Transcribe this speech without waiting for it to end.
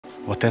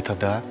Вот это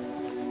да,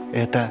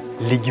 это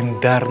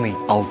легендарный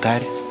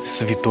алтарь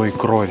Святой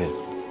Крови.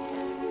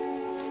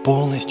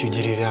 Полностью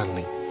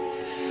деревянный,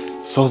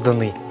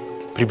 созданный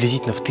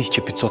приблизительно в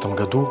 1500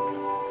 году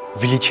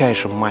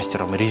величайшим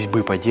мастером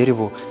резьбы по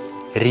дереву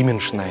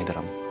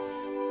Рiemenschneiderом.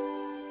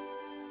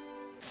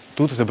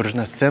 Тут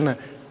изображена сцена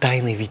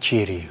Тайной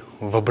вечери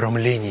в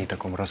обрамлении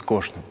таком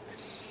роскошном.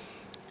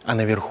 А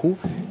наверху,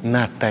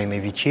 над Тайной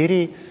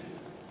вечерей,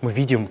 мы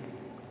видим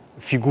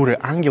фигуры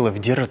ангелов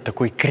держат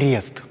такой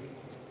крест.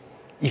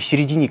 И в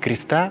середине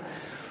креста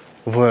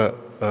в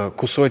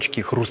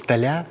кусочке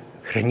хрусталя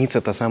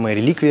хранится та самая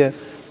реликвия,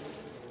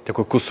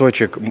 такой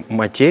кусочек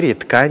материи,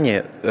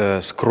 ткани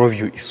с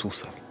кровью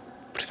Иисуса.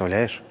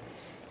 Представляешь?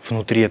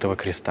 Внутри этого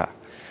креста.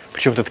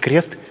 Причем этот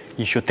крест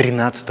еще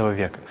 13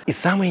 века. И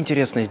самое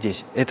интересное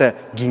здесь – это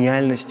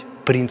гениальность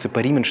принципа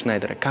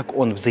Рiemenschneidera, как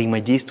он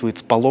взаимодействует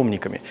с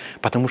паломниками.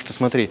 Потому что,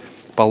 смотри,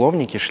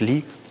 паломники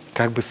шли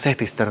как бы с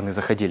этой стороны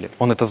заходили.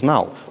 Он это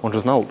знал. Он же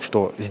знал,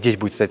 что здесь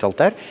будет стоять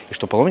алтарь, и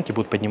что паломники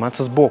будут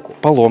подниматься сбоку.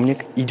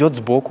 Паломник идет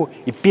сбоку,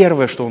 и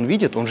первое, что он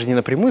видит, он же не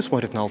напрямую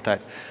смотрит на алтарь,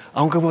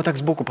 а он как бы вот так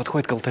сбоку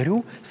подходит к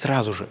алтарю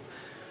сразу же.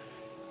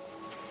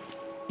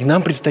 И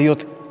нам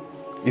предстает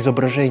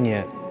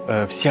изображение,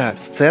 вся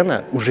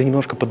сцена уже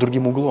немножко под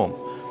другим углом.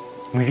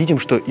 Мы видим,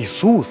 что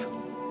Иисус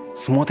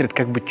смотрит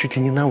как бы чуть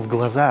ли не нам в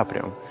глаза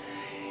прям.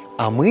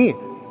 А мы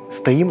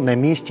стоим на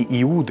месте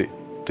Иуды.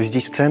 То есть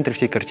здесь в центре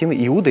всей картины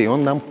Иуда, и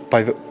он нам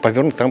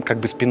повернут там как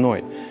бы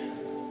спиной.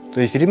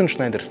 То есть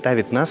Рiemenschneider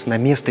ставит нас на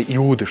место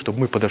Иуды, чтобы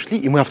мы подошли,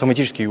 и мы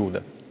автоматически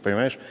Иуда.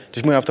 Понимаешь? То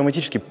есть мы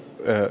автоматически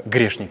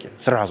грешники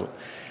сразу.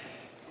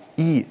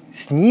 И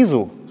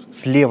снизу,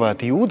 слева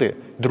от Иуды,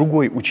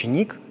 другой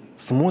ученик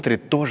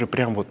смотрит тоже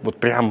прям вот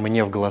прям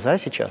мне в глаза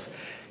сейчас.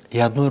 И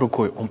одной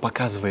рукой он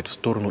показывает в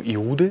сторону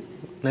Иуды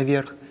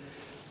наверх,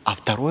 а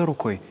второй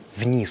рукой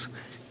вниз,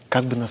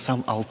 как бы на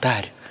сам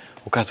алтарь.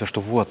 Указывая, что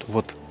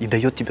вот, и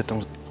дает тебе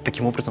там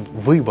таким образом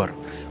выбор,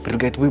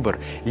 предлагает выбор.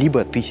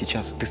 Либо ты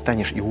сейчас, ты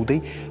станешь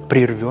Иудой,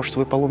 прервешь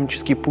свой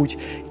паломнический путь,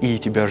 и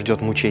тебя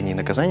ждет мучение и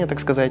наказание, так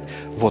сказать.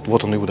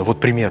 Вот он Иуда, вот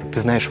пример, ты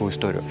знаешь его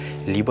историю.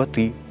 Либо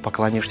ты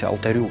поклонишься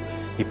алтарю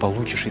и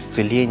получишь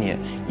исцеление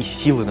и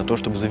силы на то,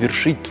 чтобы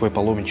завершить твой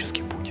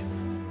паломнический путь.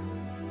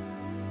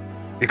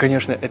 И,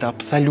 конечно, это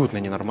абсолютно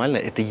ненормально.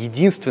 Это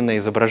единственное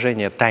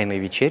изображение Тайной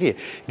вечери,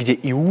 где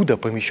Иуда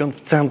помещен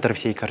в центр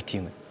всей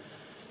картины.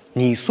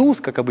 Не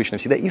Иисус, как обычно,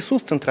 всегда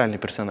Иисус центральный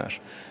персонаж.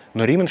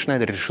 Но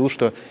Рiemenschneider решил,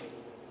 что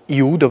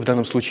Иуда в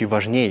данном случае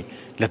важней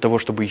для того,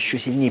 чтобы еще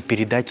сильнее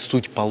передать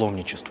суть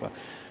паломничества.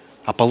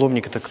 А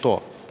паломник — это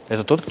кто?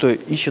 Это тот, кто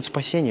ищет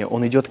спасение.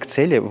 Он идет к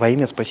цели во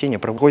имя спасения.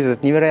 Проходит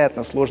этот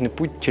невероятно сложный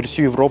путь через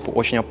всю Европу,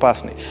 очень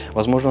опасный.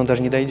 Возможно, он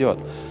даже не дойдет.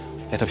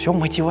 Это все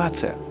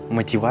мотивация.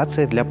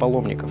 Мотивация для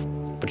паломников.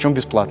 Причем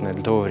бесплатная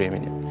для того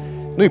времени.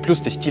 Ну и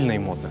плюс это стильно и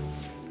модно.